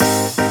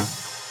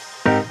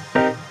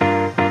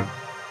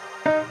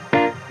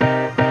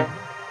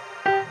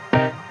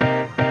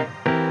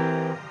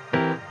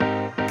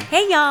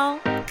Hey y'all,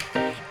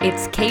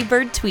 it's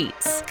K-Bird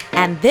Tweets,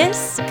 and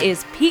this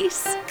is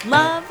Peace,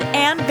 Love,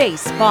 and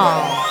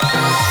Baseball.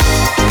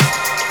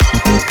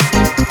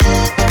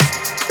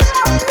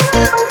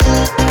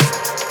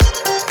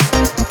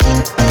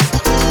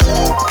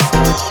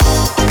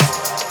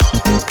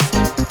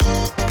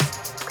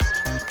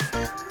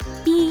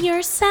 Be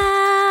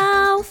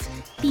yourself,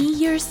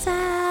 be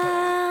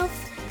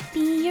yourself,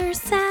 be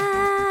yourself.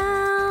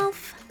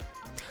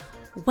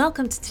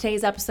 Welcome to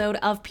today's episode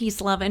of Peace,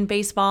 Love, and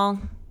Baseball.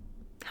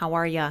 How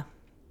are ya?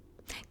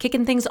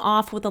 Kicking things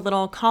off with a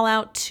little call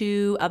out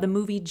to the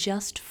movie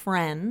Just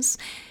Friends.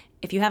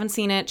 If you haven't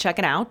seen it, check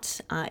it out.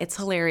 It's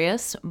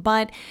hilarious,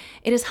 but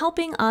it is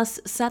helping us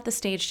set the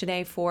stage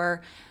today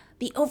for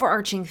the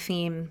overarching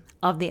theme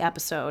of the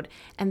episode,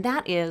 and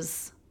that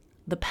is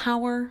the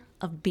power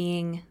of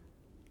being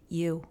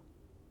you.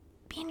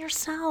 Being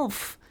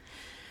yourself.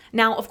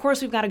 Now, of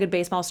course, we've got a good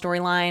baseball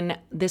storyline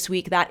this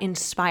week that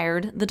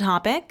inspired the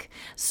topic.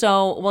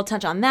 So we'll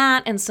touch on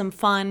that and some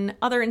fun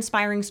other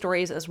inspiring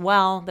stories as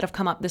well that have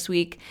come up this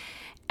week.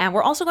 And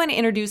we're also going to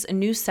introduce a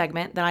new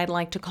segment that I'd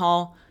like to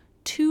call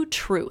Two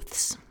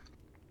Truths.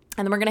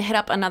 And then we're going to hit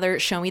up another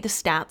Show Me the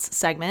Stats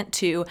segment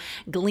to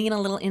glean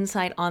a little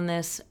insight on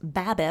this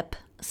BABIP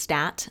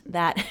stat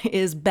that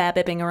is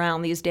BABIPing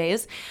around these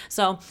days.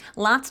 So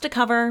lots to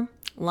cover,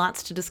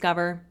 lots to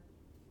discover.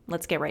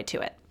 Let's get right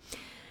to it.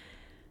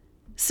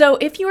 So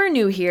if you are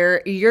new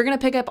here, you're going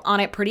to pick up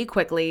on it pretty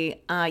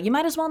quickly. You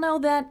might as well know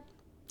that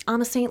I'm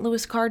a St.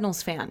 Louis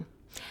Cardinals fan.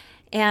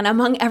 And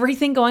among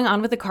everything going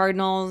on with the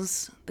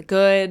Cardinals, the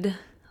good,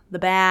 the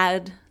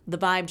bad, the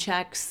vibe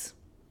checks,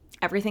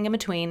 everything in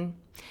between,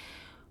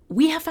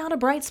 we have found a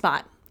bright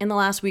spot in the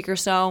last week or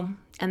so,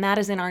 and that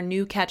is in our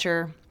new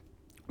catcher,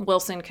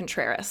 Wilson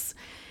Contreras.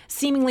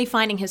 Seemingly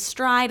finding his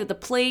stride at the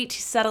plate,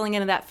 settling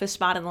into that fifth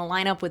spot in the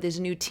lineup with his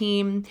new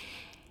team.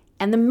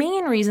 And the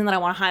main reason that I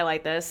want to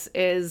highlight this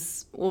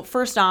is, well,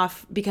 first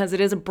off, because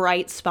it is a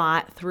bright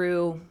spot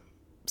through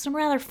some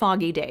rather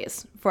foggy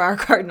days for our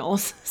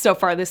Cardinals so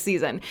far this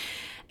season.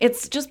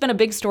 It's just been a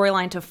big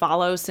storyline to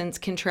follow since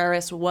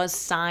Contreras was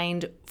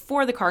signed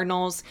for the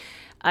Cardinals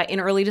in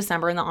early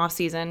December in the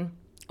offseason.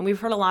 And we've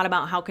heard a lot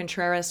about how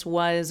Contreras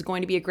was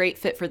going to be a great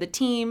fit for the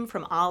team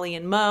from Ollie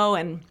and Mo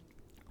and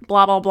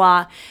blah, blah,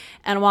 blah.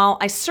 And while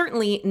I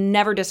certainly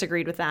never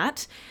disagreed with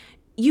that,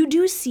 you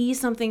do see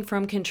something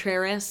from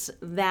Contreras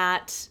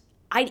that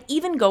I'd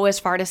even go as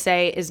far to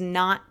say is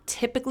not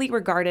typically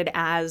regarded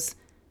as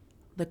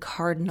the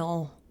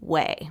Cardinal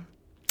way.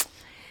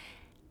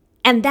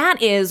 And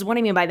that is, what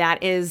I mean by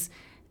that is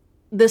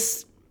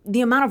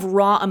the amount of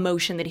raw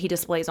emotion that he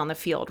displays on the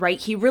field, right?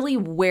 He really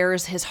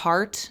wears his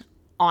heart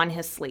on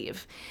his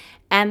sleeve.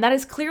 And that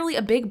is clearly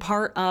a big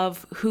part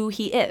of who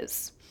he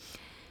is.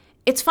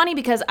 It's funny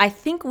because I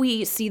think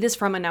we see this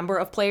from a number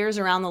of players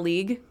around the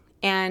league.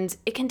 And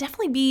it can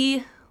definitely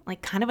be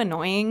like kind of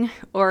annoying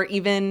or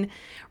even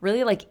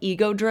really like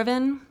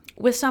ego-driven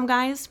with some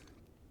guys.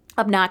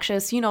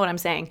 Obnoxious, you know what I'm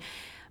saying.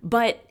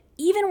 But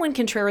even when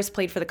Contreras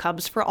played for the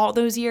Cubs for all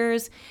those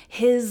years,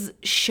 his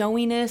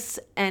showiness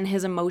and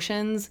his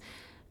emotions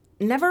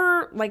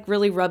never like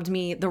really rubbed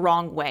me the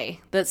wrong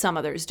way that some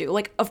others do.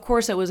 Like, of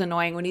course it was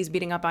annoying when he's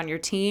beating up on your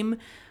team,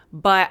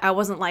 but I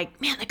wasn't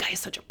like, man, that guy is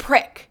such a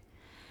prick.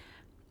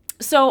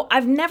 So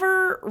I've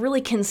never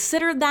really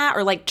considered that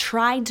or like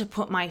tried to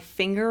put my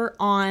finger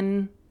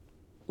on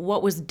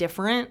what was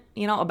different,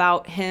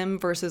 about him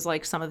versus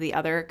like some of the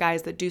other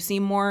guys that do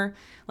seem more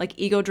like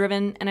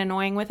ego-driven and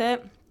annoying with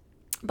it.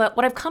 But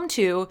what I've come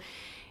to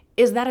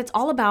is that it's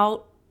all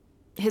about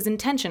his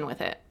intention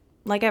with it,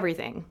 like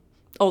everything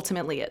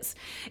ultimately is.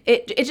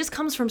 It just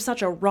comes from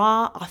such a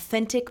raw,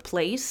 authentic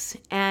place,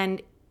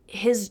 and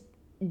his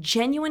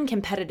genuine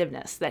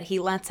competitiveness that he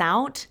lets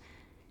out.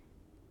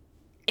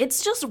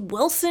 It's just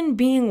Wilson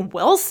being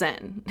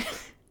Wilson.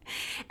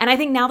 And I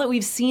think now that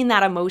we've seen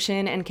that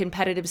emotion and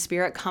competitive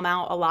spirit come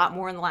out a lot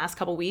more in the last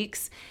couple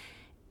weeks,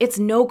 it's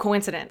no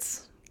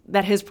coincidence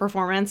that his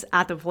performance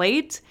at the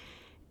plate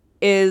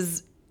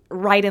is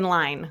right in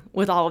line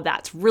with all of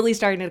that. It's really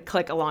starting to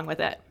click along with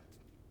it.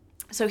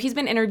 So he's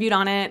been interviewed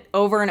on it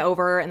over and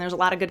over, and there's a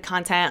lot of good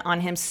content on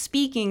him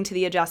speaking to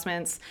the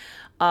adjustments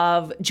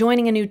of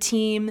joining a new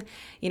team.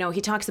 He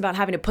talks about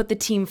having to put the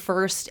team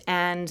first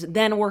and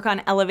then work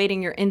on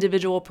elevating your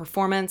individual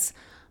performance.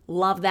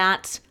 Love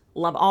that.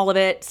 Love all of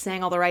it.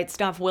 Saying all the right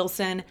stuff,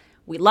 Wilson.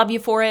 We love you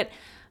for it.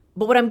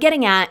 But what I'm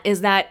getting at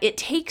is that it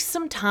takes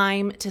some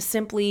time to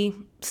simply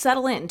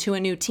settle into a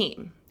new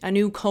team, a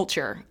new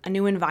culture, a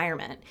new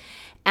environment,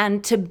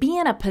 and to be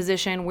in a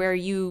position where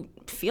you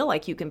feel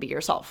like you can be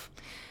yourself,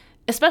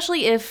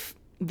 especially if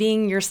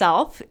being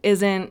yourself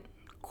isn't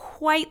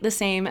quite the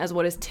same as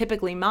what is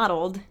typically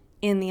modeled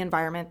in the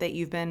environment that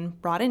you've been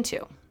brought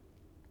into,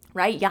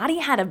 right?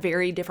 Yachty had a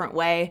very different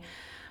way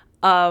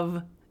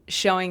of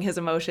showing his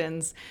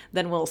emotions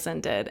than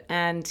Wilson did.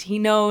 And he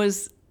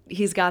knows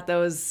he's got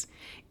those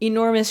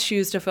enormous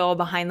shoes to fill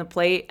behind the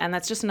plate, and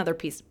that's just another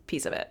piece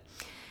of it.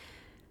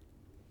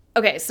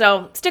 Okay,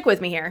 so stick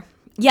with me here.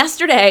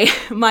 yesterday,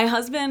 my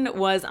husband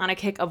was on a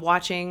kick of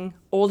watching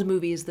old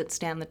movies that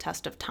stand the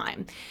test of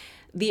time.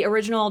 The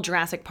original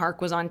Jurassic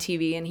Park was on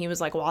TV, and he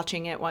was like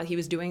watching it while he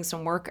was doing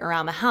some work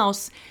around the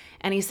house.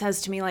 And he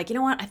says to me, like, you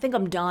know what? I think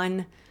I'm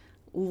done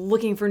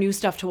looking for new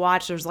stuff to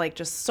watch. There's like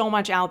just so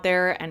much out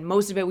there, and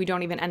most of it we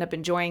don't even end up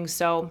enjoying.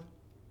 So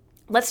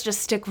let's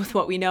just stick with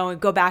what we know and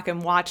go back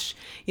and watch,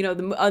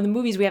 the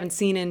movies we haven't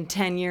seen in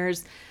 10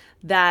 years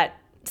that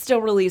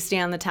still really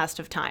stand the test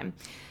of time.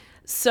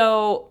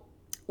 So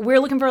we're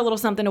looking for a little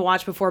something to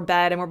watch before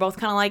bed, and we're both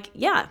kind of like,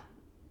 yeah,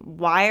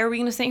 why are we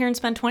going to sit here and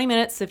spend 20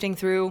 minutes sifting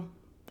through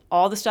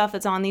all the stuff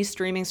that's on these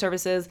streaming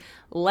services?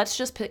 Let's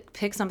just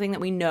pick something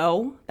that we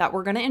know that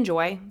we're going to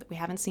enjoy, that we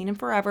haven't seen in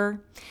forever,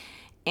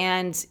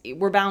 and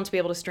we're bound to be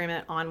able to stream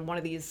it on one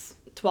of these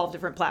 12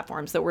 different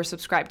platforms that we're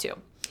subscribed to.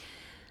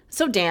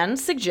 So Dan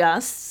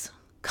suggests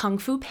Kung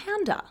Fu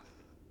Panda.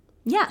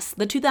 Yes,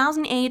 the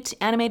 2008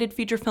 animated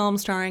feature film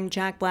starring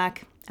Jack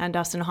Black and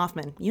Dustin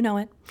Hoffman. You know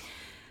it.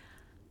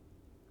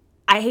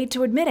 I hate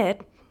to admit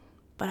it,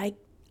 but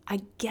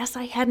I guess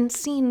I hadn't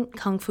seen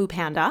Kung Fu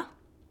Panda.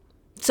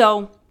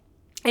 So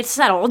it's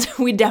settled.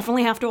 We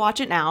definitely have to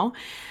watch it now.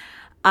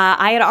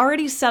 I had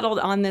already settled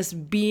on this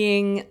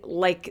being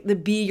like the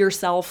be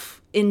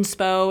yourself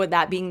inspo,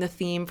 that being the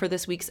theme for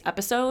this week's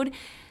episode.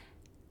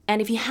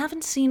 And if you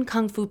haven't seen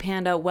Kung Fu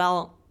Panda,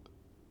 well,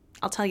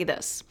 I'll tell you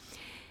this.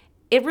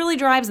 It really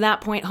drives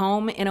that point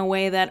home in a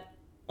way that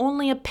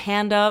only a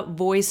panda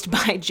voiced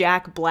by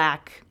Jack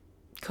Black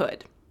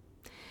could.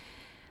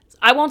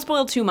 I won't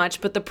spoil too much,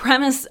 but the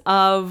premise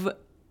of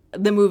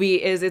the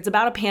movie is it's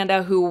about a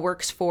panda who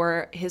works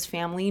for his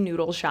family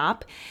noodle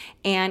shop.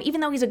 And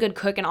even though he's a good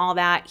cook and all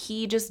that,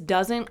 he just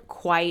doesn't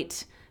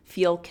quite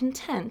feel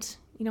content,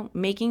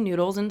 making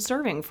noodles and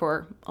serving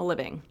for a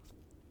living.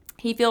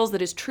 He feels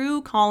that his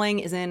true calling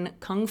is in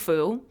Kung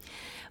Fu,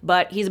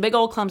 but he's a big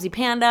old clumsy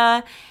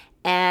panda,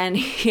 and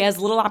he has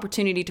little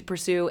opportunity to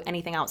pursue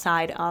anything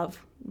outside of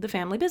the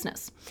family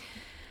business.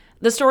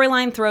 The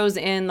storyline throws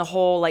in the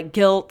whole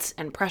guilt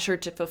and pressure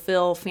to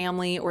fulfill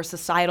family or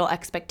societal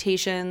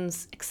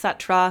expectations,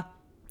 etc.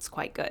 It's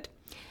quite good.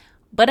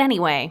 But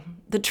anyway,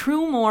 the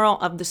true moral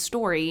of the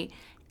story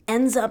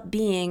ends up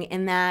being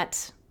in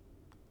that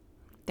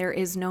there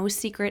is no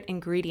secret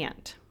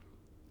ingredient.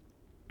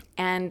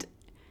 And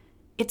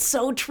it's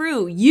so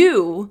true.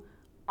 You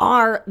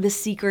are the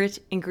secret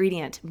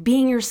ingredient.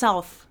 Being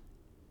yourself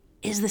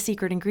is the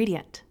secret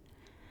ingredient.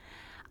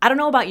 I don't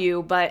know about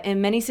you, but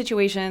in many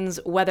situations,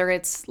 whether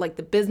it's like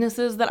the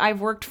businesses that I've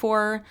worked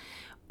for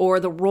or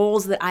the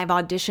roles that I've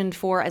auditioned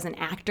for as an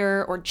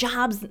actor or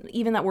jobs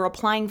even that we're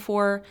applying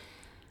for,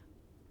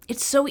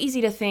 it's so easy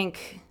to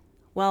think,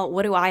 well,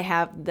 what do I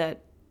have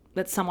that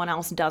someone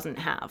else doesn't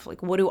have?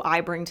 Like, what do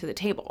I bring to the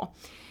table?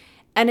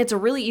 And it's a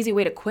really easy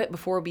way to quit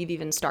before we've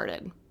even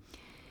started.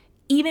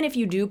 Even if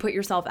you do put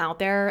yourself out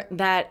there,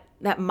 that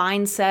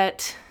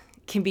mindset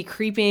can be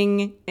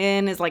creeping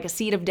in as like a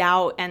seed of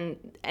doubt, and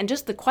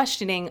just the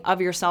questioning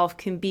of yourself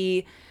can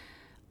be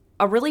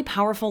a really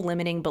powerful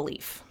limiting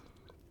belief.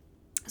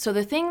 So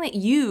the thing that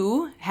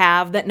you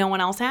have that no one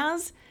else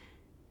has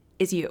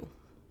is you.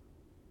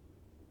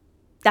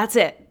 That's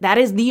it. That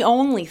is the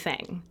only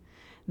thing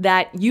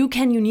that you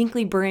can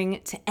uniquely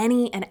bring to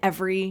any and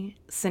every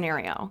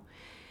scenario.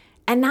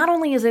 And not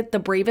only is it the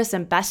bravest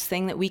and best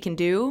thing that we can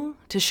do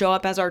to show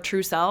up as our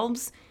true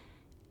selves,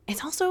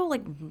 it's also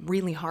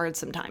really hard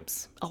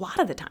sometimes, a lot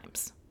of the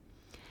times.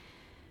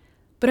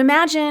 But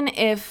imagine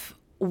if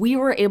we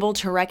were able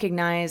to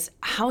recognize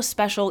how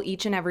special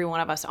each and every one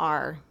of us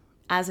are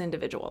as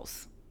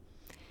individuals.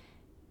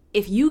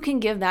 If you can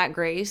give that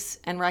grace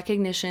and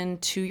recognition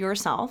to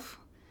yourself,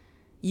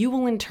 you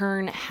will in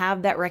turn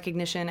have that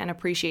recognition and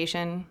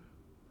appreciation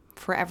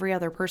for every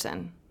other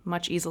person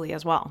much easily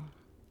as well.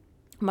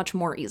 Much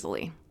more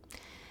easily.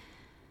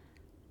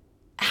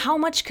 How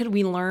much could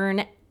we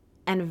learn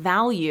and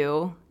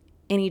value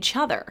in each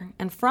other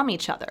and from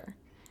each other?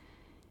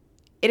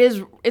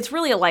 It's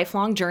really a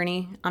lifelong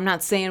journey. I'm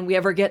not saying we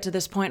ever get to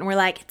this point and we're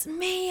like, it's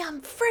me,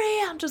 I'm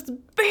free, I'm just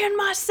being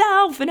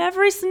myself in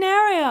every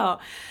scenario.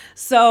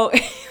 So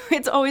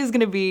it's always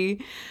going to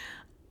be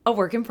a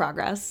work in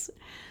progress.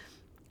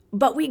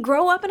 But we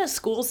grow up in a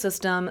school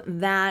system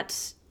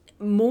that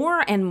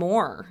more and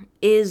more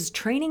is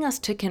training us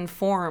to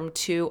conform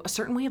to a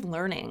certain way of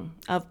learning,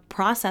 of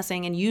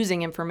processing and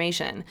using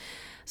information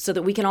so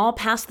that we can all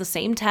pass the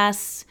same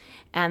tests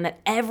and that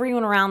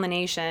everyone around the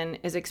nation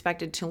is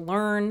expected to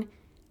learn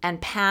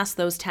and pass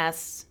those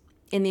tests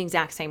in the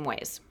exact same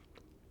ways.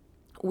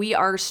 We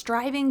are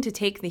striving to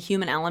take the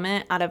human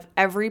element out of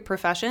every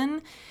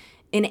profession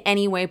in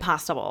any way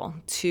possible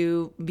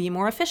to be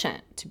more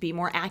efficient, to be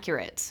more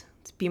accurate,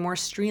 to be more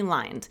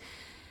streamlined.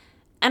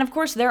 And of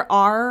course, there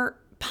are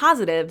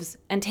positives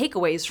and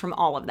takeaways from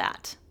all of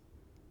that.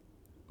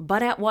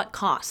 But at what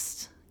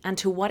cost? And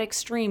to what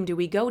extreme do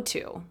we go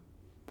to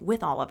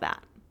with all of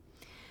that?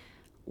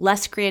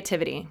 Less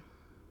creativity,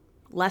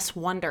 less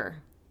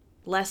wonder,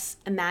 less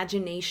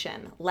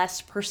imagination,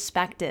 less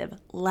perspective,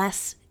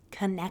 less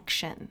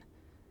connection,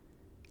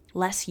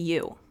 less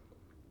you.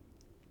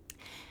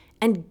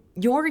 and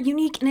your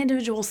unique and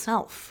individual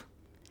self.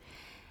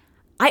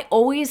 I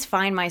always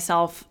find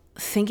myself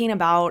thinking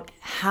about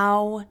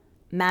how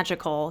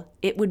magical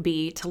it would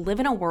be to live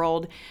in a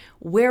world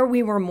where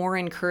we were more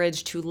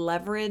encouraged to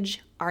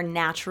leverage our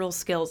natural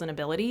skills and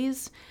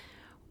abilities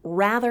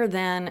rather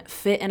than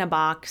fit in a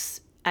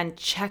box and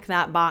check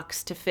that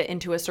box to fit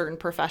into a certain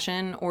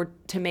profession or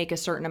to make a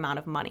certain amount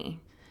of money.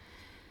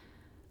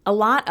 A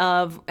lot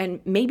of, and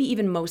maybe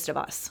even most of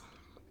us,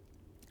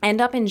 end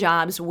up in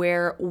jobs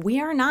where we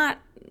are not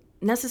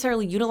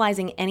necessarily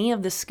utilizing any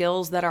of the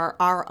skills that are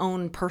our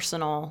own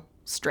personal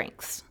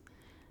strengths.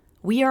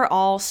 We are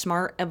all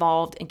smart,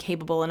 evolved, and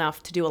capable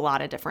enough to do a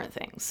lot of different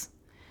things.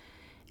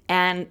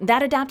 And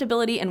that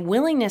adaptability and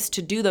willingness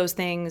to do those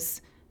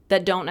things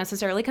that don't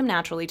necessarily come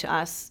naturally to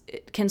us,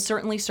 it can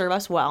certainly serve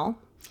us well.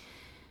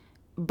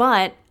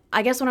 But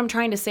I guess what I'm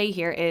trying to say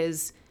here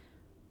is,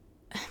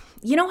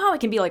 you know how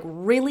it can be like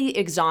really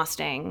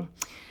exhausting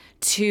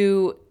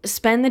to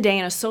spend the day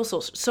in a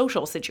social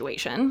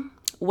situation,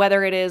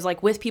 whether it is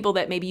like with people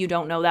that maybe you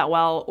don't know that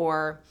well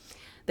or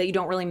that you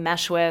don't really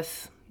mesh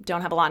with,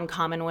 don't have a lot in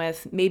common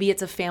with. Maybe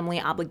it's a family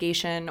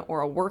obligation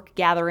or a work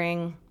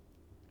gathering,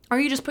 or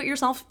you just put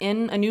yourself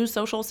in a new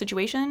social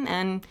situation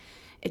and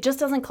it just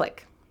doesn't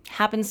click.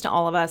 Happens to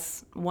all of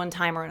us one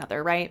time or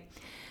another, right?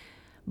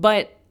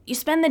 But you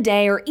spend the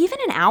day or even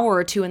an hour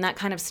or two in that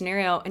kind of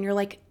scenario and you're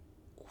like,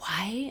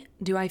 why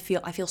do I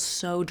feel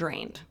so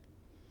drained?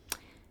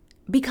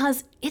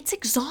 Because it's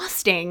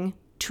exhausting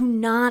to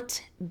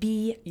not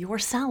be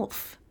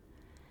yourself.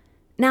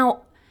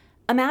 Now,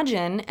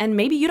 imagine, and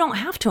maybe you don't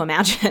have to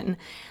imagine,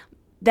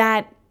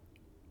 that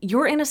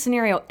you're in a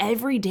scenario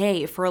every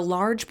day for a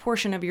large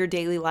portion of your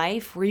daily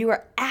life where you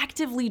are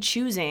actively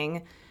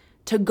choosing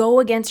to go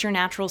against your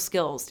natural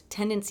skills,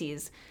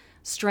 tendencies,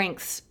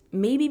 strengths,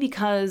 maybe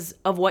because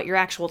of what your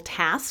actual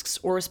tasks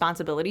or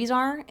responsibilities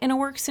are in a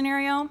work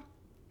scenario,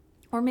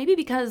 or maybe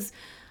because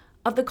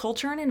of the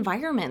culture and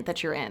environment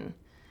that you're in.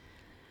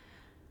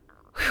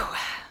 Whew.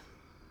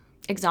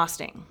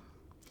 Exhausting.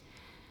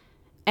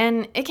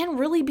 And it can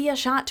really be a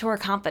shot to our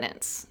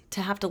confidence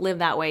to have to live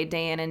that way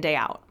day in and day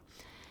out.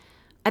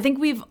 I think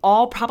we've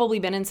all probably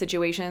been in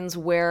situations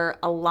where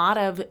a lot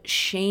of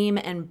shame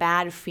and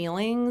bad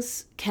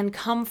feelings can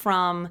come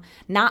from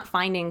not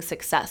finding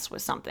success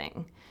with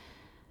something.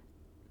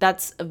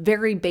 That's a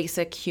very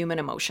basic human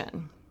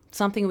emotion,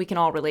 something we can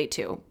all relate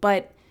to.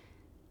 But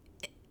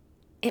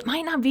it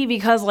might not be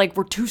because like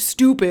we're too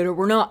stupid or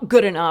we're not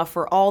good enough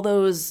or all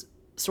those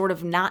sort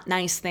of not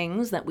nice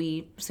things that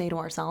we say to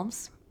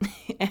ourselves.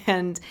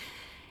 And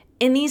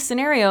in these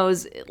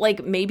scenarios,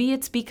 like maybe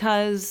it's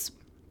because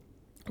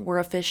we're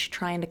a fish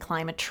trying to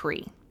climb a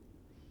tree,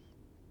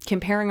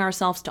 comparing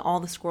ourselves to all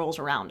the squirrels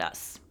around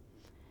us.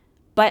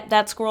 But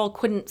that squirrel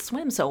couldn't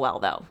swim so well,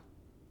 though.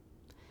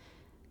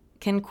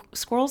 Can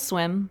squirrels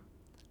swim?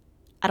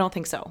 I don't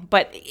think so.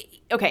 But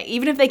okay,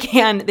 even if they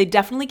can, they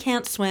definitely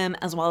can't swim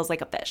as well as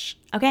like a fish,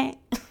 okay?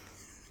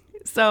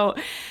 So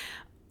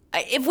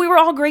if we were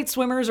all great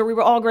swimmers or we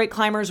were all great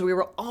climbers or we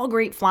were all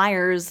great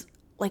flyers,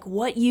 like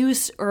what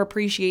use or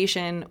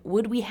appreciation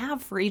would we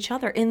have for each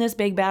other in this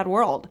big bad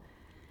world?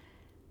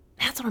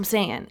 That's what I'm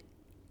saying.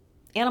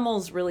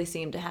 Animals really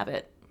seem to have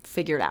it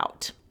figured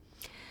out.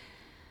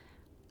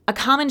 A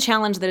common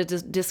challenge that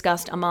is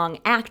discussed among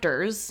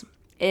actors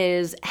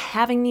is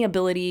having the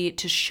ability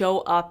to show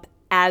up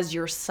as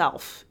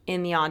yourself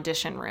in the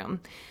audition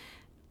room,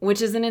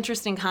 which is an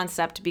interesting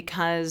concept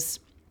because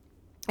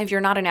if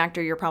you're not an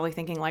actor, you're probably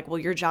thinking like, well,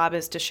 your job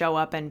is to show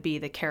up and be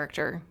the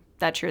character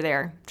that you're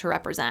there to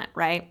represent,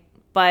 right?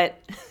 But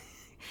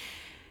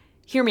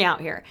hear me out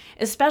here.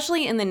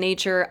 Especially in the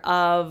nature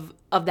of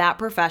that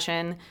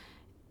profession,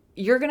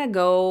 you're going to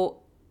go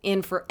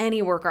in for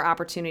any work or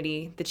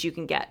opportunity that you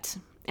can get.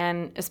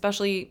 And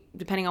especially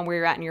depending on where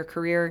you're at in your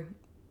career,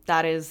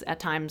 that is at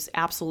times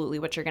absolutely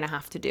what you're going to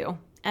have to do.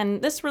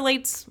 And this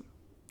relates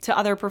to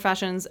other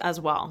professions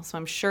as well. So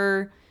I'm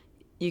sure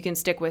you can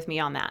stick with me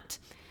on that.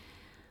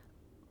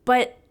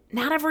 But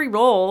not every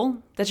role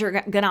that you're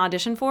going to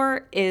audition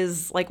for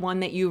is like one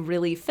that you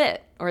really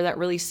fit or that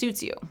really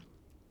suits you.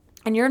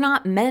 And you're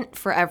not meant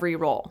for every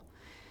role.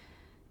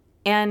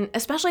 And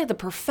especially at the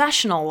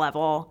professional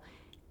level,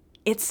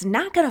 it's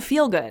not going to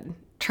feel good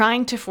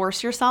trying to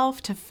force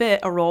yourself to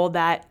fit a role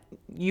that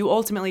you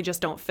ultimately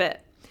just don't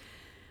fit.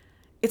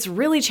 It's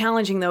really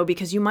challenging though,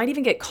 because you might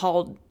even get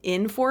called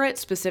in for it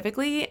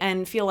specifically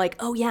and feel like,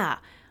 oh yeah,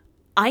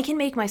 I can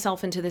make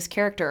myself into this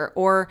character.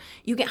 Or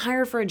you get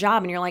hired for a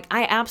job and you're like,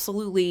 I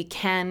absolutely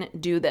can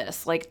do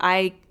this. Like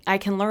I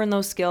can learn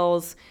those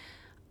skills.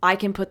 I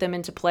can put them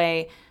into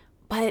play.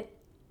 But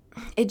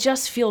it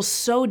just feels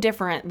so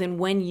different than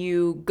when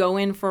you go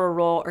in for a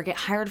role or get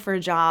hired for a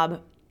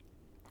job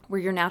where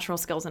your natural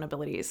skills and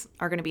abilities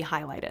are going to be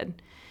highlighted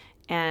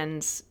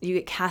and you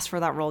get cast for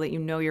that role that you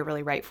know you're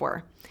really right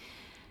for.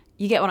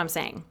 You get what I'm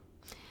saying?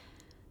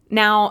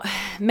 Now,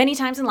 many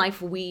times in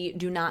life, we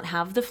do not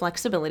have the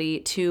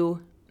flexibility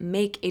to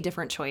make a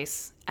different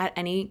choice at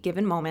any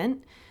given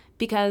moment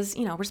because,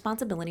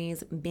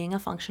 responsibilities, being a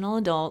functional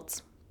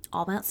adult,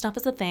 All that stuff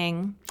is a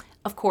thing.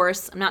 Of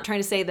course, I'm not trying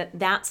to say that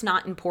that's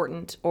not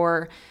important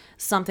or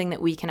something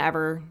that we can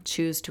ever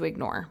choose to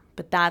ignore,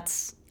 but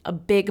that's a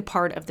big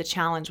part of the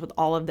challenge with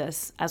all of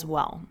this as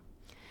well.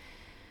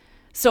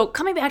 So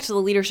coming back to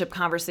the leadership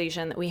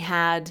conversation that we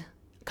had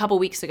a couple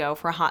weeks ago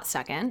for a hot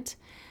second,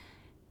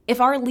 if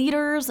our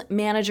leaders,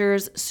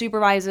 managers,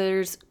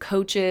 supervisors,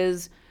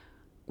 coaches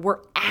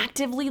were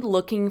actively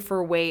looking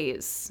for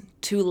ways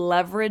to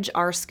leverage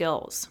our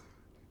skills,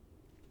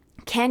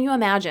 can you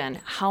imagine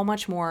how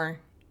much more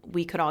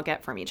we could all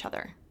get from each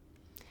other?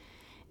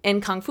 In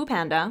Kung Fu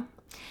Panda,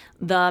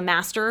 the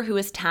master who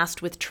is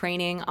tasked with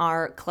training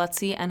our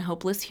klutzy and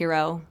hopeless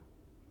hero,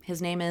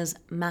 his name is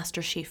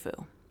Master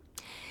Shifu.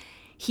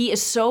 He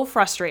is so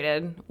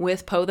frustrated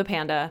with Po the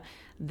panda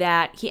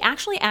that he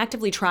actually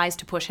actively tries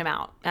to push him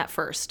out at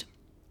first.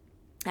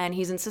 And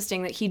he's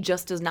insisting that he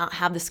just does not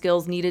have the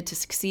skills needed to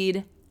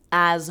succeed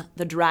as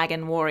the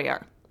dragon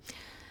warrior.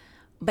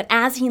 But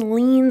as he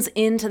leans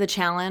into the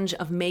challenge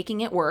of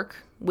making it work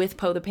with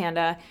Po the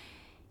panda,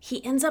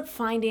 he ends up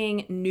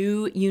finding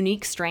new,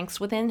 unique strengths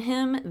within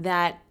him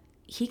that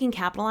he can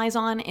capitalize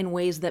on in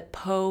ways that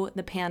Po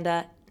the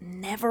panda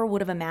never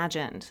would have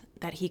imagined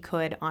that he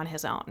could on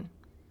his own.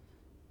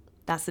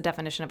 That's the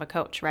definition of a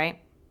coach,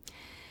 right?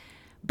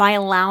 By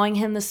allowing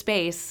him the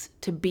space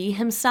to be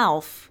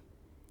himself,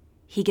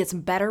 he gets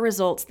better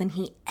results than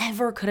he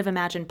ever could have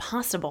imagined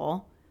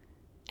possible,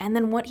 and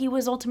than what he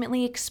was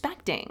ultimately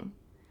expecting.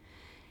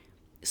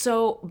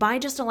 So by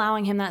just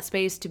allowing him that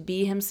space to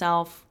be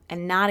himself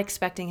and not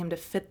expecting him to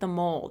fit the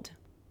mold,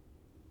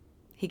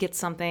 he gets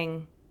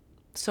something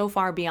so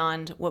far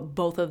beyond what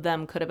both of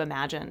them could have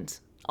imagined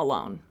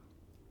alone.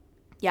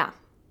 Yeah.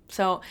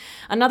 So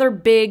another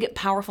big,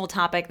 powerful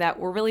topic that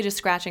we're really just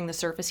scratching the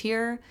surface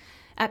here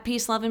at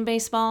Peace, Love, and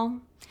Baseball.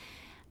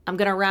 I'm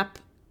going to wrap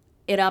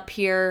it up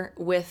here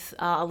with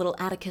a little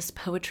Atticus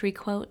poetry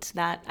quote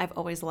that I've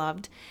always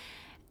loved.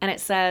 And it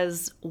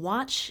says,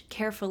 "Watch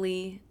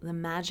carefully the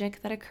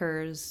magic that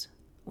occurs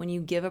when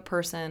you give a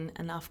person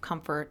enough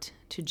comfort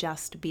to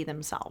just be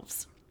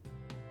themselves."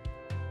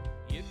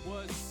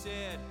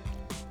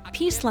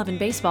 Peace, Love, and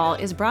Baseball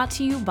is brought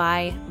to you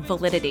by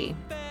Validity.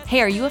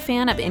 Hey, are you a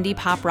fan of indie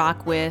pop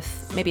rock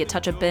with maybe a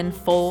touch of Ben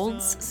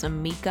Folds,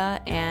 some Mika,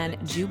 and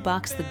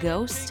Jukebox the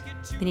Ghost?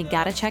 Then you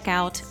gotta check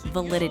out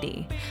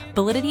Validity.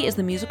 Validity is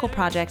the musical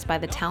project by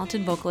the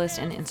talented vocalist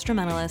and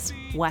instrumentalist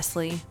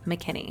Wesley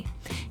McKinney.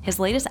 His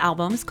latest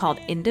album is called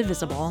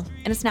Indivisible,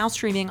 and it's now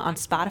streaming on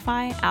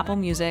Spotify, Apple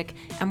Music,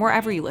 and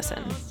wherever you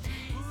listen.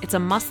 It's a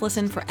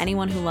must-listen for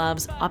anyone who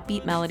loves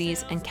upbeat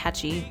melodies and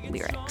catchy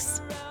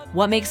lyrics.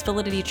 What makes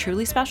Validity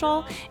truly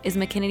special is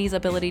McKinney's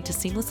ability to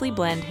seamlessly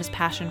blend his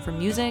passion for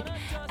music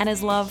and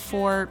his love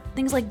for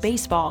things like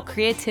baseball,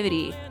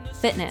 creativity,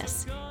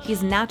 fitness.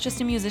 He's not just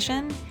a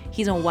musician,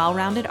 he's a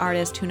well-rounded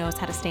artist who knows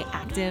how to stay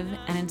active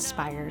and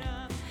inspired.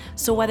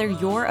 So whether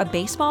you're a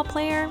baseball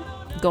player,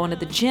 going to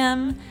the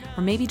gym,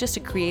 or maybe just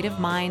a creative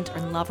mind or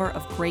lover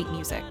of great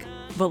music,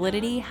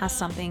 Validity has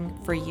something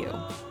for you.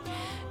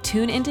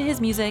 Tune into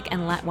his music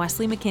and let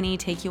Wesley McKinney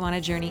take you on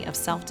a journey of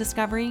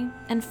self-discovery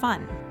and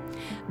fun.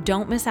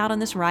 Don't miss out on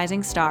this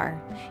rising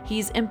star.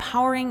 He's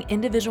empowering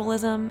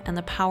individualism and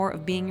the power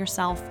of being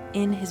yourself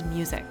in his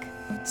music.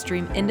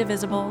 Stream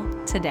Indivisible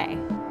today.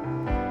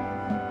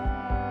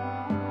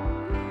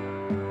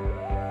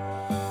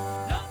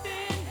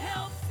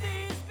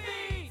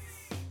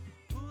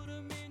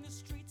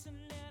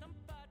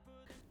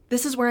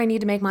 This is where I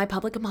need to make my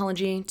public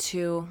apology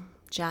to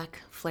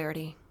Jack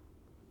Flaherty.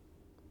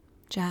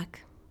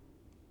 Jack,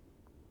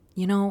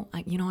 you know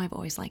I've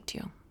always liked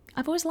you.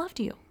 I've always loved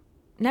you.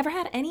 Never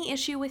had any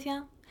issue with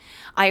you.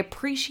 I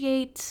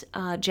appreciate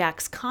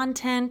Jack's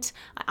content.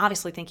 I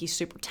obviously think he's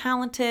super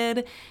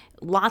talented,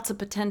 lots of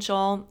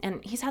potential,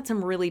 and he's had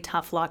some really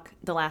tough luck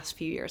the last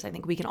few years. I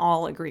think we can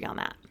all agree on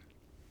that.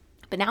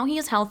 But now he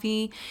is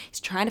healthy. He's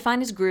trying to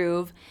find his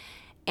groove.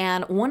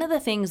 And one of the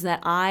things that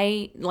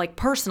I,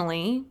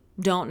 personally,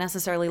 don't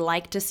necessarily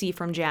like to see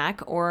from Jack,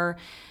 or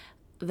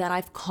that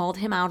I've called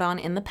him out on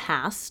in the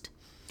past,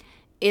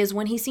 is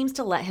when he seems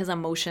to let his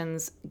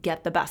emotions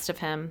get the best of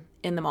him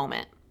in the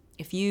moment.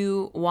 If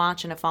you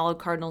watch and have followed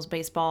Cardinals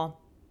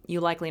baseball, you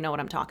likely know what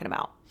I'm talking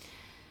about.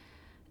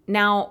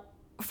 Now,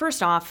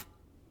 first off,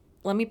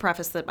 let me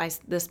preface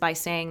this by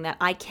saying that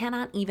I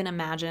cannot even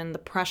imagine the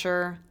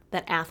pressure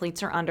that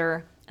athletes are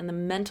under and the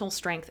mental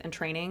strength and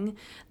training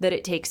that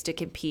it takes to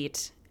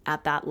compete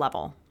at that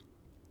level.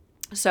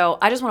 So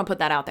I just want to put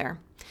that out there.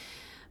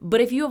 But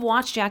if you have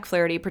watched Jack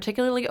Flaherty,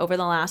 particularly over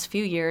the last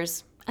few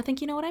years, I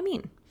think you know what I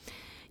mean.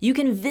 You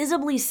can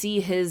visibly see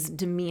his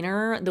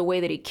demeanor, the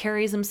way that he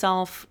carries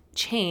himself,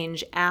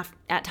 change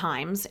at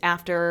times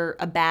after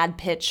a bad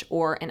pitch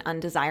or an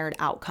undesired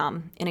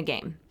outcome in a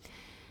game,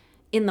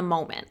 in the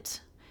moment.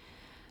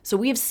 So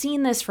we have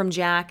seen this from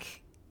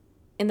Jack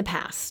in the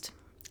past.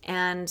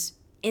 And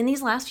in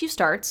these last few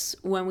starts,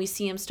 when we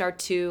see him start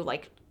to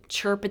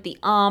chirp at the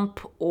ump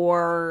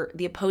or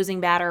the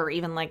opposing batter, or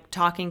even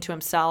talking to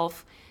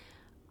himself,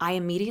 I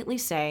immediately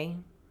say,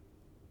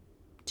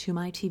 to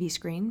my TV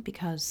screen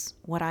because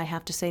what I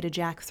have to say to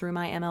Jack through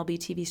my MLB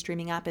TV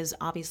streaming app is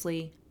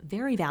obviously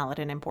very valid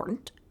and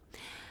important.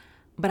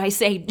 But I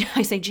say,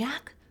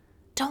 Jack,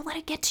 don't let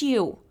it get to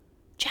you.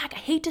 Jack, I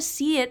hate to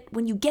see it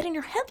when you get in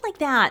your head like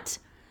that.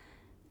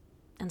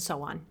 And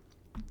so on.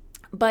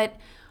 But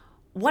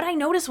what I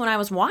noticed when I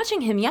was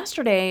watching him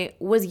yesterday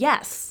was,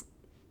 yes,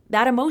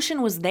 that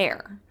emotion was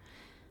there,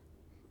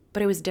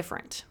 but it was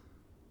different.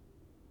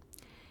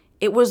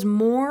 It was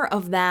more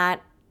of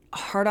that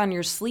heart on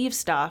your sleeve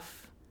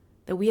stuff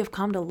that we have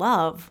come to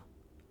love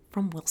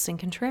from Wilson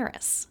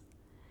Contreras.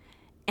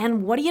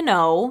 And what do you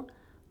know?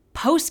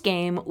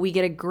 Post-game, we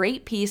get a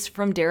great piece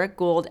from Derek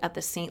Gould at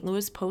the St.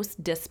 Louis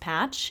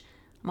Post-Dispatch.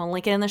 I'm going to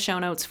link it in the show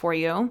notes for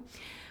you,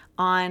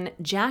 on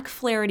Jack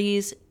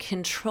Flaherty's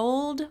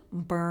controlled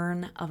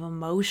burn of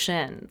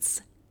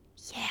emotions.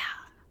 Yeah.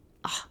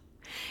 Oh,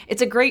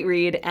 it's a great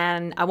read,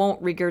 and I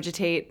won't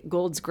regurgitate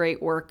Gould's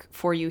great work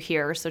for you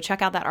here, so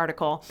check out that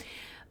article.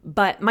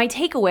 But my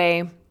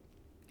takeaway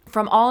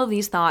from all of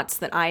these thoughts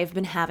that I've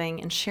been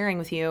having and sharing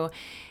with you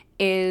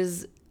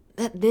is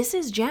that this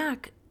is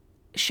Jack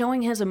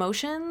showing his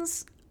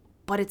emotions,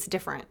 but it's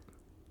different.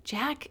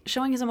 Jack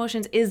showing his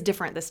emotions is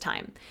different this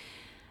time.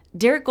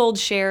 Derek Gould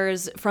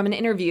shares from an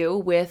interview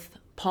with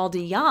Paul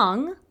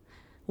DeYoung.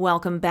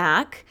 Welcome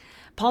back.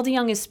 Paul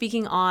DeYoung is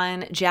speaking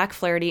on Jack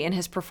Flaherty and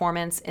his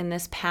performance in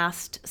this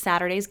past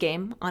Saturday's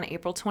game on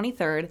April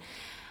 23rd.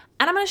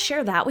 And I'm going to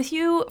share that with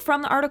you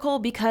from the article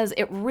because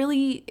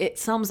it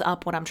sums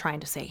up what I'm trying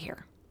to say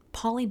here.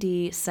 Paulie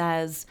D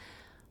says,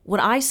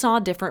 "What I saw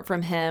different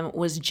from him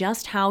was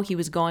just how he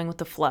was going with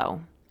the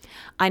flow.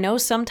 I know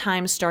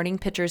sometimes starting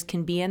pitchers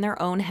can be in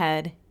their own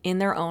head, in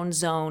their own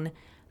zone,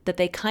 that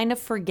they kind of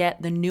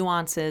forget the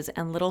nuances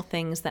and little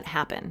things that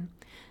happen.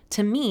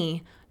 To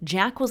me,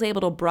 Jack was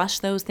able to brush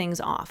those things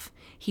off.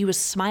 He was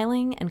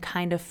smiling and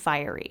kind of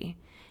fiery.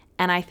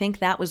 And I think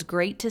that was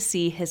great to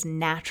see his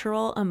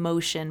natural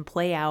emotion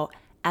play out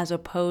as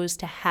opposed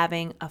to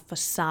having a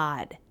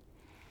facade."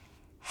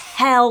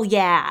 Hell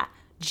yeah!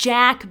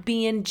 Jack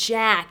being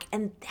Jack.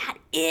 And that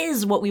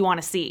is what we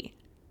want to see.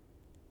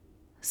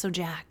 So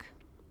Jack,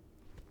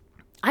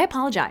 I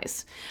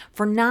apologize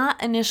for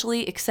not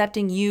initially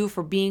accepting you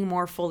for being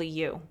more fully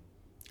you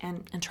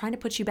and trying to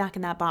put you back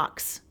in that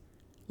box.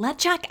 Let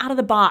Jack out of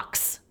the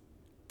box.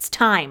 It's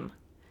time.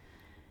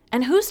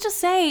 And who's to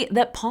say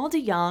that Paul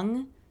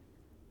DeYoung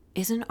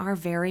isn't our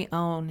very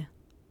own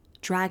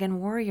Dragon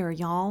Warrior,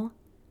 y'all?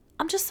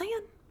 I'm just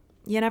saying.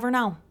 You never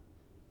know.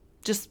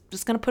 Just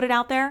going to put it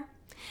out there.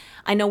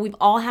 I know we've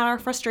all had our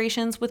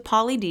frustrations with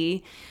Paulie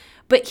D,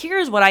 but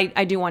here's what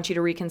I do want you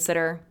to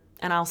reconsider,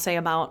 and I'll say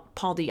about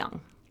Paul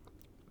DeYoung.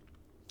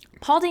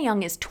 Paul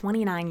DeYoung is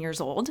 29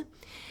 years old.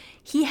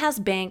 He has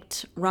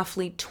banked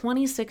roughly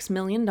 $26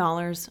 million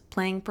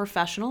playing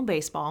professional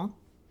baseball,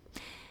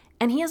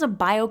 and he has a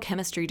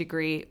biochemistry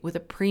degree with a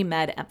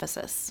pre-med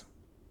emphasis.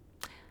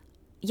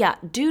 Yeah,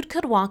 dude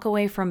could walk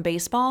away from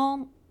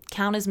baseball,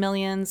 count his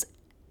millions,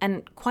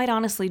 and quite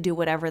honestly do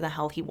whatever the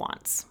hell he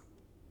wants.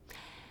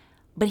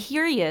 But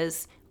here he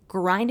is,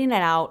 grinding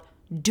it out,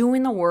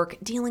 doing the work,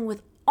 dealing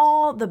with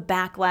all the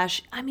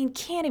backlash. I mean,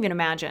 can't even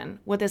imagine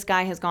what this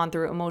guy has gone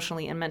through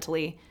emotionally and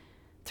mentally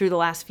through the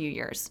last few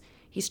years.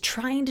 He's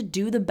trying to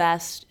do the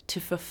best to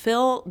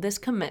fulfill this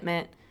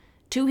commitment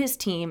to his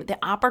team, the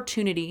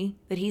opportunity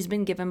that he's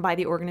been given by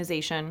the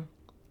organization,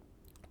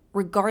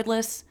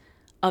 regardless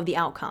of the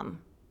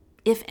outcome,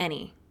 if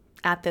any,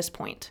 at this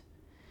point.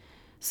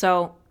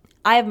 So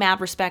I have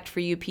mad respect for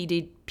you,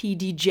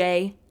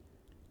 PDJ.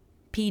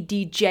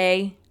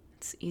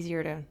 It's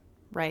easier to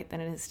write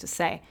than it is to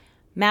say.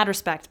 Mad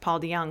respect, Paul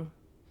DeYoung.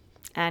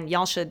 And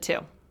y'all should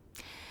too.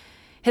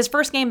 His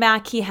first game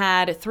back, he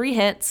had 3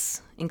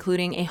 hits,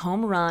 including a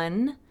home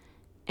run.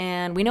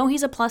 And we know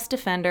he's a plus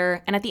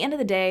defender. And at the end of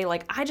the day,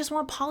 I just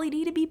want Paulie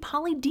D to be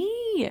Paulie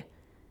D.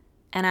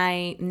 And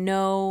I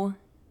know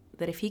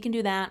that if he can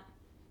do that,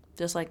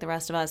 just like the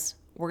rest of us,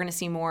 we're going to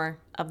see more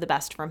of the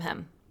best from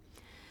him.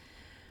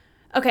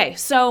 Okay,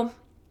 so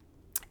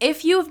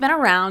if you've been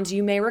around,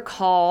 you may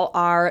recall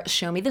our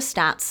Show Me the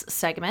Stats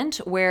segment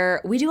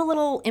where we do a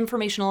little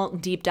informational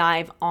deep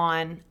dive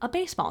on a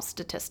baseball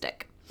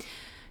statistic.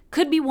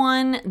 Could be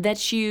one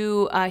that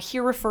you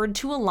hear referred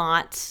to a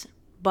lot,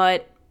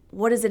 but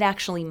what does it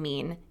actually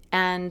mean?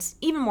 And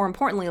even more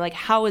importantly,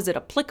 how is it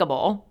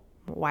applicable?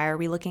 Why are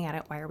we looking at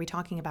it? Why are we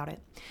talking about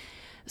it?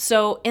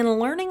 So in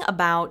learning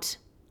about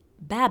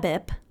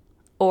BABIP,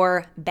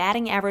 or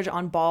batting average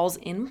on balls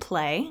in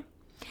play,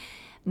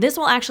 this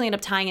will actually end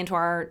up tying into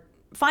our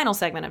final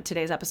segment of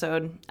today's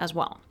episode as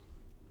well.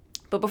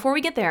 But before we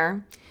get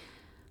there,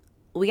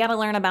 we got to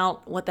learn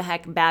about what the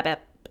heck BABIP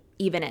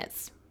even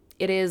is.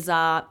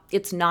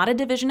 It's not a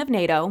division of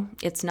NATO.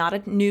 It's not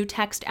a new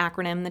text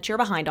acronym that you're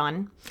behind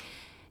on.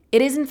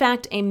 It is, in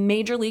fact, a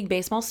Major League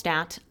Baseball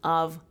stat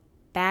of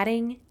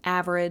batting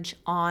average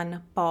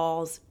on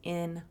balls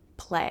in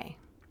play.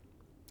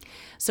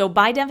 So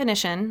by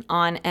definition,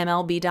 on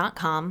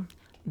MLB.com,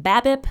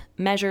 BABIP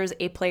measures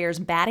a player's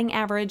batting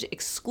average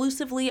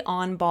exclusively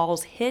on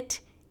balls hit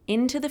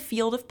into the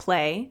field of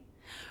play,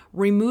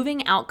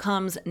 removing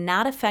outcomes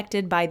not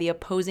affected by the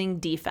opposing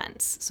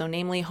defense, so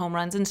namely home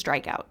runs and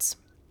strikeouts.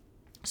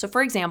 So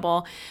for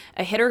example,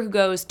 a hitter who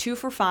goes 2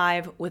 for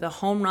 5 with a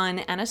home run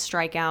and a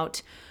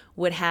strikeout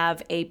would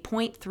have a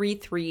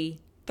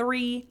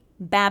 .333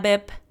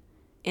 BABIP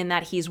in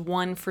that he's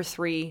 1 for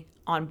 3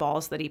 on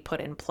balls that he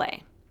put in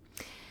play.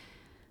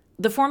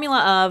 The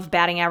formula of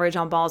batting average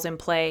on balls in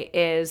play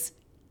is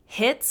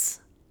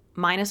hits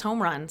minus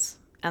home runs,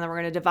 and then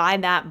we're going to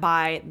divide that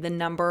by the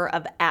number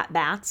of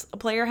at-bats a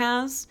player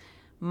has,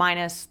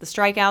 minus the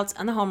strikeouts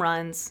and the home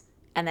runs,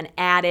 and then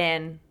add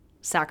in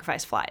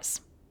sacrifice flies.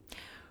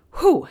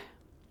 Whew.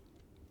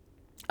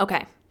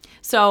 Okay,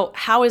 so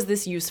how is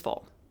this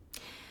useful?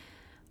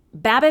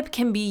 BABIP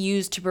can be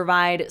used to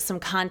provide some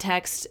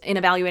context in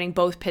evaluating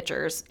both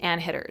pitchers and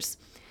hitters.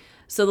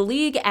 So the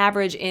league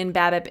average in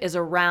BABIP is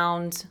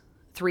around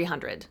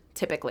 300,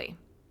 typically,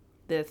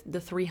 the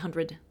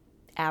 300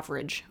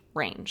 average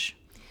range.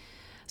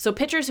 So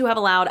pitchers who have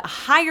allowed a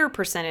higher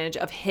percentage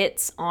of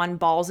hits on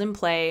balls in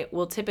play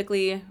will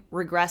typically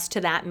regress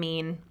to that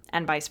mean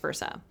and vice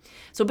versa.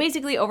 So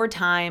basically over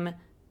time,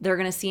 they're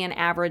going to see an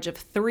average of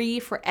 3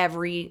 for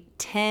every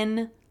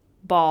 10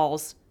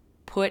 balls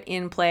put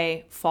in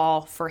play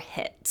fall for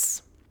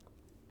hits.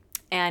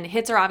 And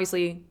hits are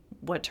obviously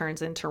what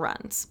turns into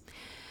runs.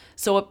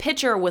 So a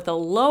pitcher with a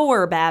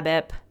lower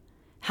BABIP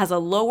has a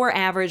lower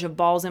average of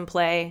balls in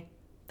play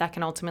that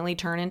can ultimately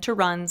turn into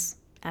runs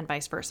and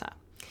vice versa.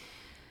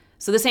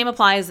 So the same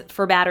applies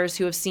for batters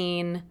who have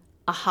seen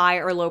a high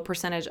or low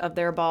percentage of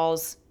their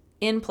balls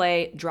in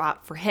play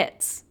drop for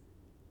hits.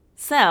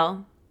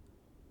 So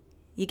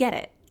you get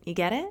it. You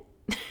get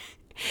it?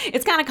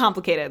 It's kind of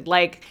complicated,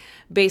 like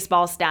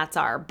baseball stats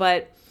are,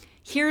 but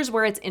here's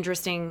where it's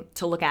interesting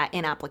to look at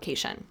in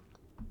application.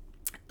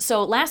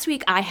 So last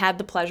week, I had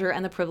the pleasure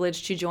and the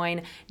privilege to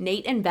join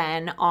Nate and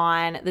Ben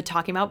on the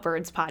Talking About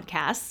Birds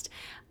podcast.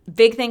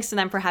 Big thanks to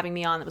them for having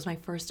me on. That was my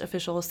first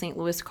official St.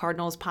 Louis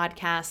Cardinals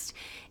podcast.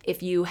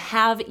 If you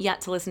have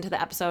yet to listen to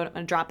the episode, I'm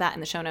going to drop that in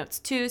the show notes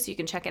too, so you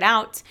can check it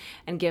out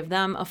and give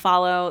them a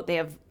follow. They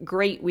have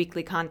great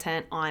weekly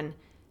content on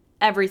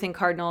everything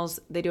Cardinals.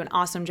 They do an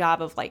awesome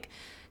job of kind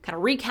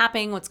of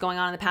recapping what's going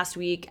on in the past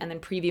week and then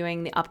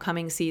previewing the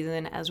upcoming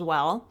season as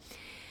well.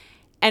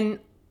 And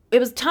it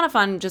was a ton of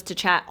fun just to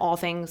chat all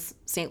things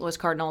St. Louis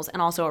Cardinals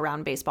and also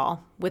around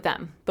baseball with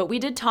them. But we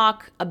did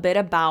talk a bit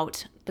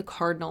about the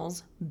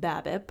Cardinals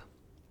BABIP,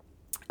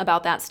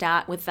 about that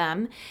stat with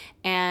them.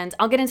 And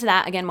I'll get into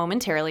that again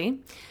momentarily.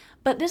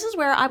 But this is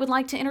where I would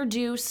like to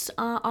introduce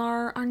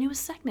our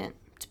newest segment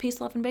to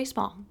Peace, Love, and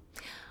Baseball.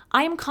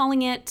 I am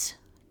calling it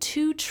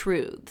Two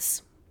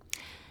Truths.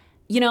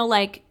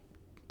 Like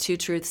 2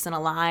 truths and a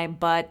lie,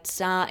 but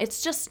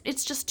it's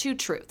just 2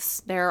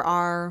 truths. There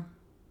are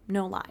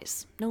no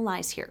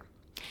lies here.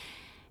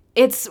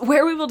 It's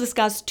where we will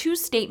discuss 2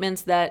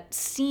 statements that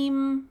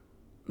seem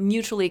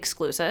mutually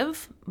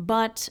exclusive,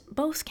 but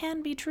both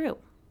can be true.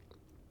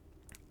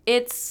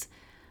 It's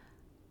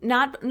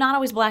not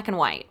always black and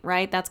white,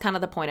 right? That's kind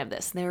of the point of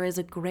this. There is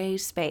a gray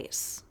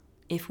space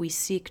if we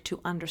seek to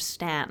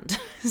understand.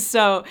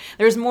 So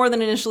there's more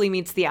than initially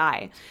meets the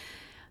eye.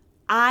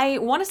 I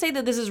want to say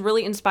that this is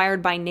really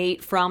inspired by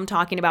Nate from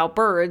Talking About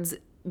Birds,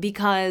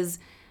 because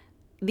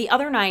the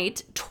other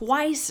night,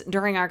 twice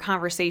during our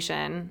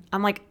conversation,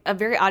 I'm a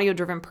very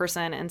audio-driven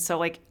person, and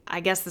so I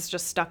guess this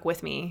just stuck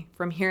with me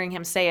from hearing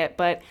him say it,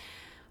 but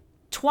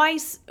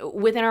twice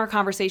within our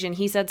conversation,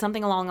 he said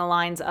something along the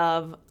lines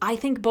of, I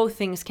think both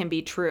things can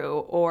be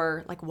true,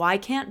 or why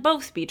can't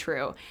both be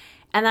true?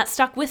 And that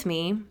stuck with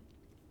me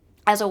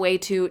as a way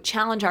to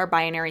challenge our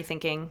binary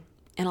thinking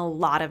in a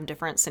lot of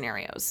different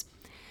scenarios.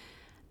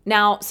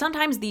 Now,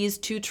 sometimes these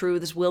 2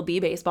 truths will be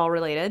baseball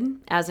related,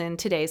 as in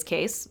today's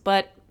case,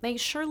 but they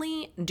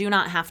surely do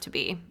not have to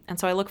be. And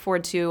so I look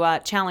forward to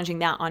challenging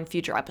that on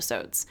future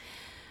episodes.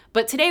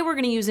 But today we're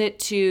going to use it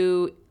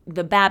to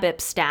the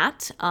BABIP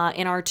stat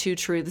in our 2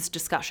 truths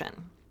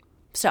discussion.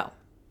 So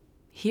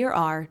here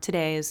are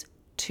today's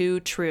 2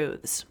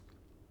 truths.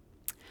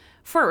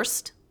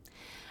 First,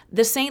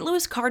 the St.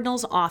 Louis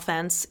Cardinals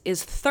offense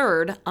is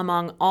 3rd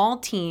among all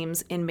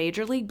teams in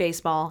Major League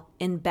Baseball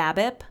in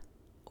BABIP,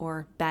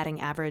 or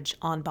batting average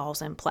on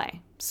balls in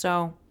play.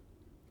 So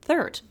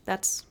 3rd,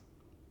 that's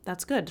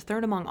good.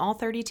 3rd among all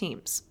 30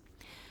 teams.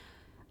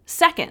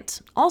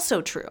 Second,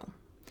 also true,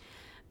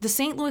 the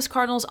St. Louis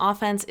Cardinals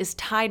offense is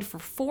tied for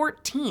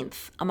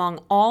 14th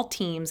among all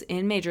teams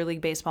in Major League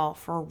Baseball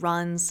for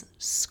runs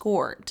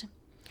scored.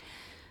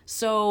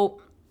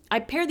 So I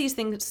pair these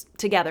things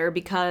together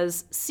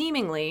because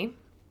seemingly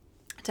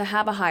to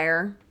have a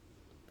higher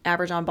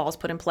average on balls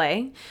put in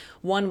play,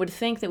 one would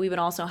think that we would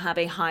also have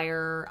a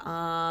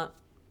higher,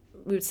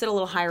 we would sit a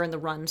little higher in the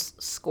runs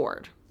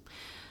scored.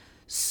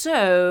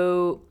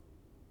 So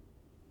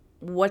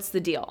what's the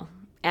deal?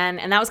 And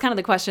that was kind of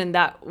the question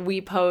that we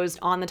posed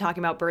on the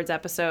Talking About Birds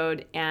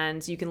episode,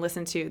 and you can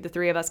listen to the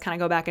 3 of us kind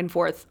of go back and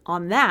forth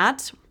on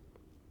that.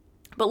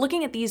 But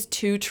looking at these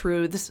 2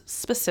 truths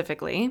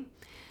specifically,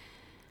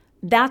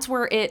 that's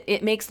where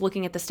it makes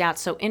looking at the stats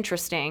so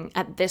interesting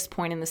at this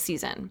point in the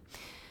season.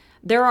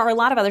 There are a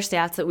lot of other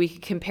stats that we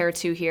could compare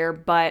to here,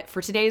 but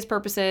for today's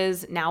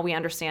purposes, now we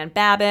understand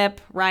BABIP,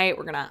 right?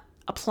 We're going to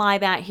apply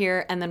that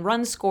here. And then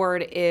runs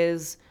scored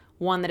is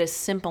one that is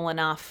simple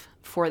enough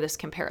for this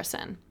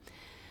comparison.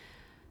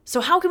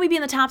 So how can we be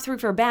in the top 3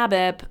 for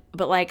BABIP,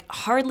 but like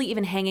hardly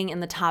even hanging in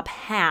the top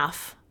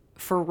half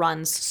for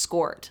runs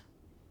scored?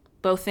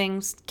 Both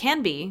things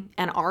can be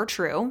and are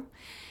true.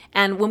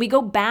 And when we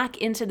go back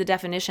into the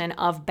definition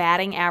of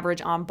batting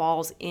average on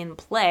balls in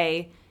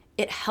play,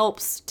 it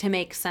helps to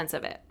make sense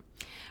of it.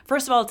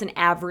 First of all, it's an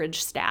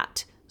average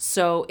stat.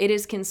 So it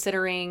is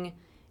considering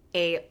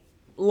a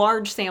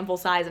large sample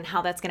size and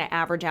how that's going to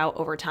average out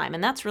over time.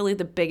 And that's really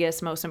the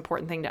biggest, most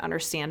important thing to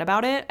understand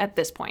about it at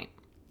this point.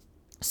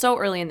 So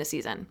early in the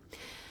season.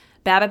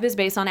 BABIP is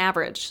based on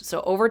average.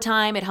 So over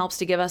time, it helps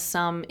to give us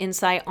some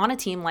insight on a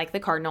team like the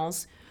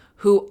Cardinals,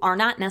 who are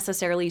not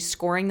necessarily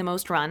scoring the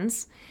most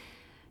runs,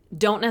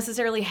 don't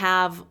necessarily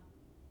have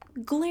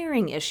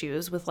glaring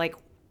issues with like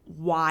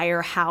why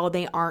or how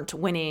they aren't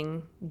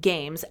winning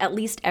games, at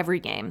least every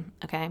game,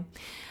 okay?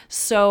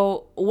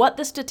 So what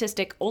the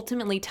statistic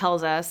ultimately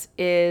tells us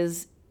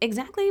is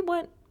exactly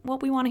what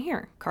we want to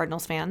hear,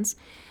 Cardinals fans.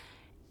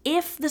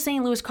 If the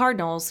St. Louis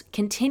Cardinals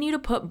continue to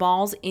put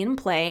balls in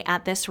play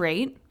at this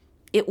rate,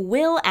 it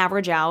will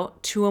average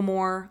out to a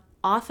more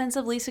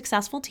offensively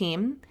successful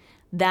team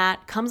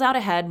that comes out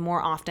ahead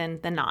more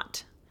often than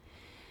not.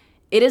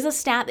 It is a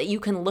stat that you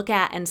can look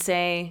at and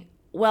say,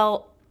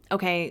 well,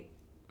 okay,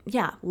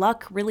 yeah,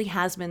 luck really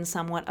has been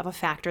somewhat of a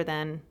factor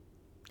then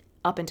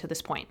up until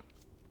this point.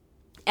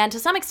 And to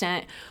some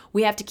extent,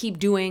 we have to keep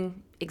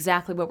doing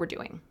exactly what we're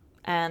doing,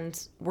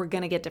 and we're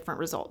going to get different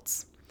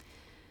results.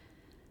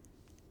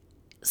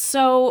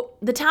 So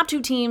the top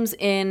 2 teams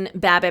in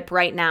BABIP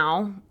right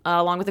now,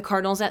 along with the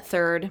Cardinals at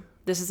 3rd,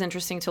 this is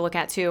interesting to look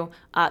at too.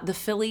 The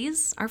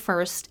Phillies are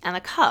 1st and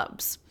the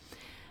Cubs.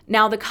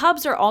 Now the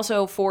Cubs are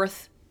also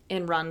 4th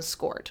in runs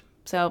scored.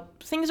 So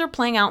things are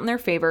playing out in their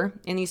favor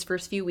in these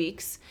first few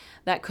weeks.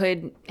 That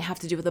could have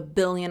to do with a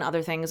billion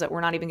other things that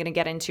we're not even going to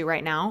get into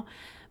right now.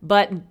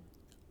 But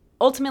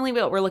ultimately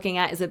what we're looking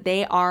at is that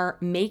they are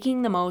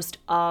making the most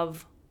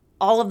of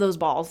all of those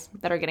balls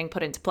that are getting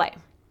put into play.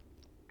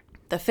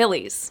 The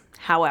Phillies,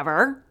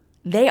 however,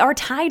 they are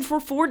tied for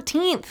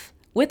 14th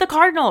with the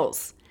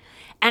Cardinals.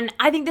 And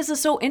I think this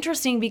is so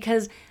interesting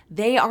because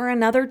they are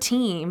another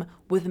team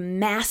with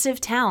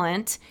massive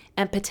talent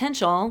and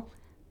potential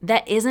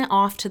that isn't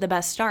off to the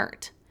best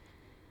start.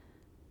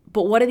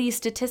 But what are these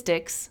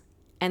statistics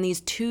and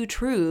these 2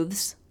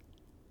 truths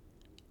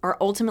are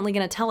ultimately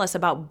going to tell us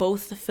about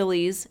both the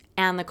Phillies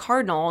and the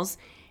Cardinals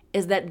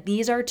is that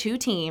these are 2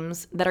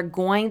 teams that are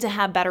going to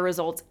have better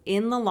results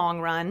in the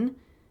long run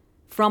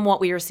from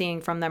what we are seeing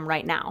from them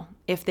right now,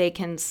 if they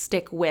can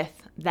stick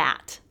with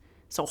that.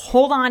 So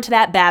hold on to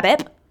that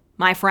BABIP,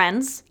 my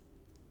friends.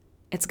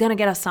 It's going to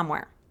get us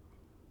somewhere.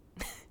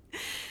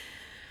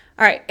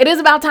 All right, it is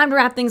about time to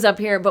wrap things up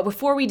here, but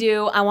before we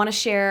do, I want to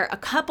share a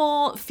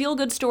couple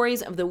feel-good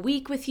stories of the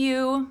week with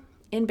you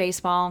in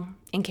baseball,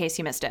 in case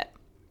you missed it.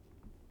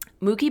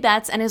 Mookie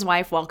Betts and his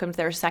wife welcomed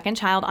their 2nd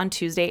child on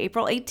Tuesday,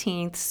 April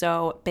 18th,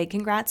 so big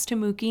congrats to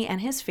Mookie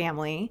and his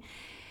family.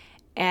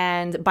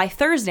 And by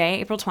Thursday,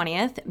 April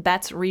 20th,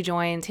 Betts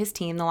rejoined his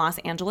team, the Los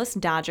Angeles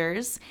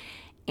Dodgers,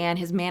 and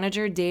his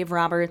manager, Dave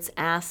Roberts,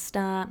 asked,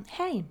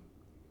 hey,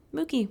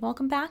 Mookie,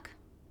 welcome back.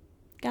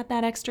 Got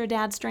that extra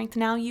dad strength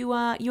now? You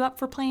up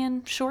for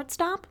playing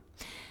shortstop?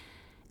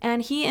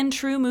 And he, in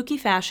true Mookie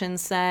fashion,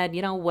 said,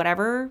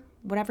 whatever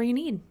you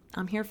need.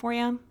 I'm here for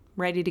you.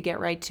 Ready to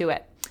get right to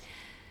it.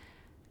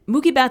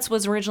 Mookie Betts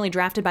was originally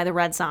drafted by the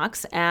Red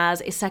Sox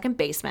as a second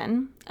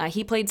baseman.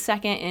 He played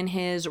second in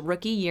his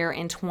rookie year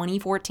in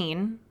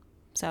 2014,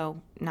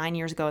 so 9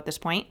 years ago at this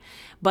point.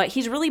 But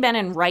he's really been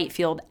in right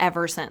field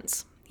ever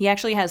since. He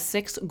actually has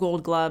 6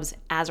 Gold Gloves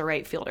as a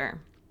right fielder.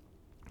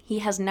 He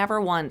has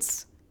never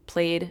once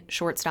played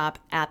shortstop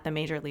at the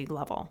major league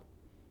level.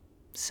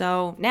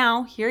 So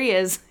now here he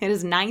is in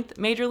his 9th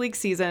major league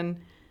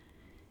season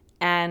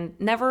and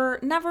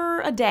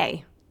never a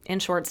day in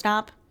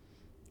shortstop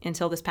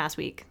until this past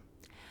week.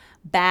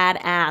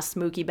 Badass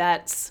Mookie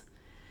Betts.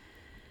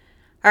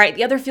 All right,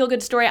 the other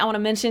feel-good story I want to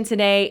mention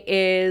today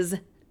is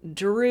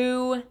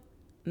Drew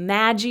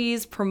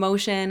Maggie's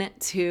promotion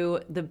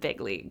to the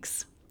big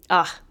leagues.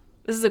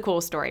 This is a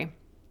cool story.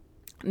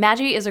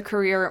 Maggie is a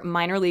career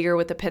minor leaguer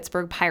with the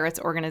Pittsburgh Pirates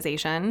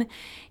organization.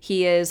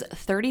 He is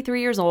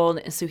 33 years old,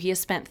 so he has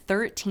spent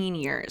 13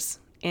 years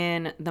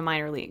in the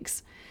minor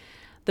leagues.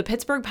 The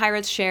Pittsburgh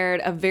Pirates shared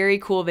a very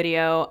cool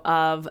video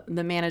of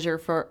the manager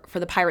for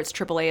the Pirates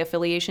AAA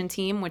affiliation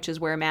team, which is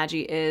where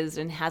Maggie is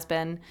and has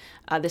been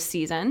this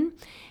season.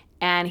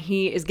 And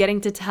he is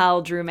getting to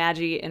tell Drew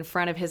Maggi in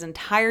front of his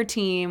entire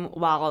team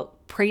while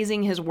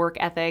praising his work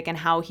ethic and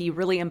how he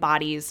really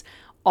embodies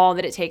all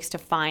that it takes to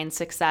find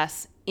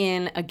success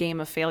in a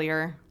game of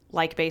failure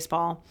like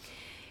baseball,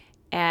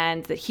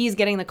 and that he's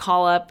getting the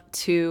call up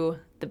to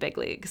the big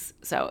leagues.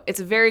 So it's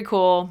very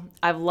cool.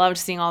 I've loved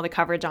seeing all the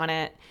coverage on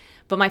it.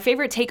 But my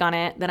favorite take on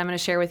it that I'm going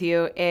to share with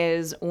you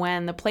is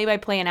when the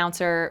play-by-play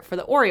announcer for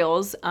the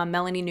Orioles,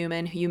 Melanie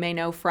Newman, who you may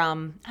know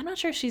from, I'm not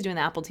sure if she's doing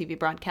the Apple TV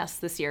broadcast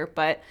this year,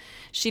 but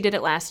she did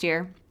it last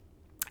year.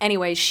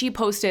 Anyway, she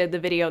posted the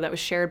video that was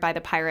shared by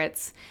the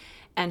Pirates,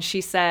 and she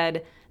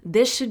said,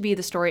 "This should be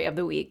the story of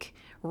the week.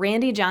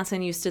 Randy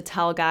Johnson used to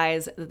tell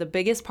guys that the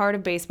biggest part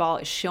of baseball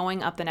is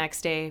showing up the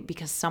next day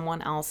because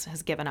someone else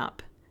has given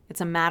up. It's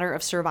a matter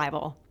of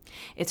survival.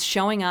 It's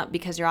showing up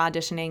because you're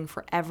auditioning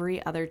for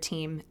every other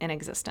team in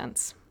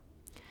existence."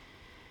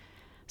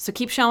 So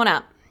keep showing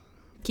up.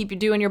 Keep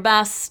doing your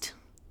best.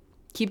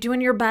 Keep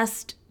doing your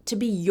best to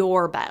be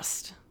your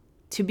best.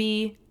 To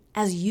be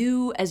as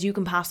you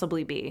can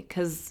possibly be.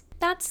 Because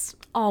that's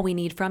all we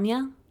need from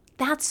you.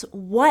 That's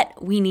what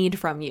we need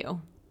from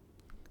you.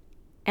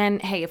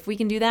 And hey, if we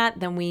can do that,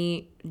 then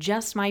we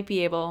just might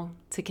be able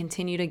to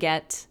continue to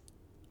get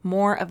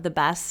more of the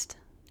best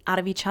out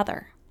of each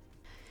other.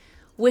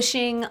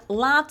 Wishing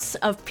lots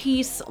of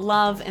peace,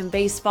 love, and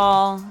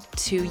baseball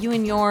to you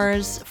and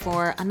yours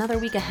for another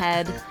week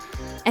ahead.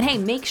 And hey,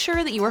 make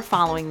sure that you are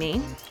following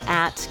me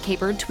at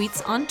Kbird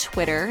Tweets on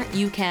Twitter.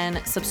 You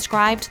can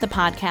subscribe to the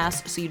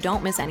podcast so you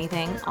don't miss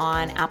anything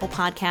on Apple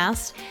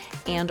Podcasts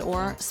and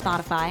or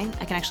Spotify.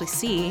 I can actually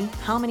see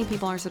how many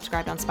people are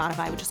subscribed on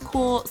Spotify, which is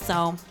cool.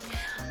 So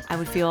I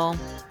would feel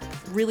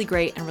really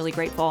great and really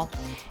grateful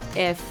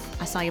if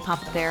I saw you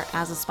pop up there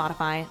as a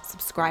Spotify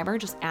subscriber.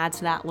 Just add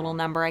to that little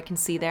number I can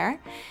see there.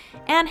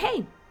 And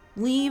hey,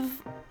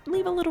 leave a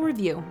little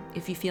review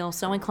if you feel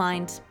so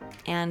inclined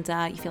and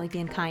you feel like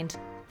being kind.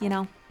 You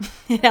know,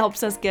 it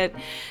helps us get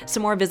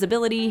some more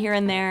visibility here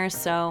and there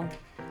so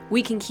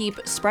we can keep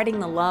spreading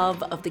the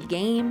love of the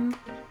game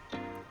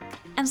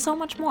and so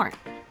much more.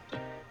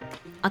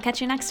 I'll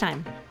catch you next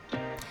time.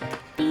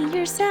 Be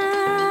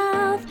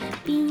yourself,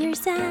 be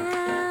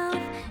yourself,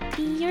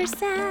 be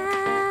yourself.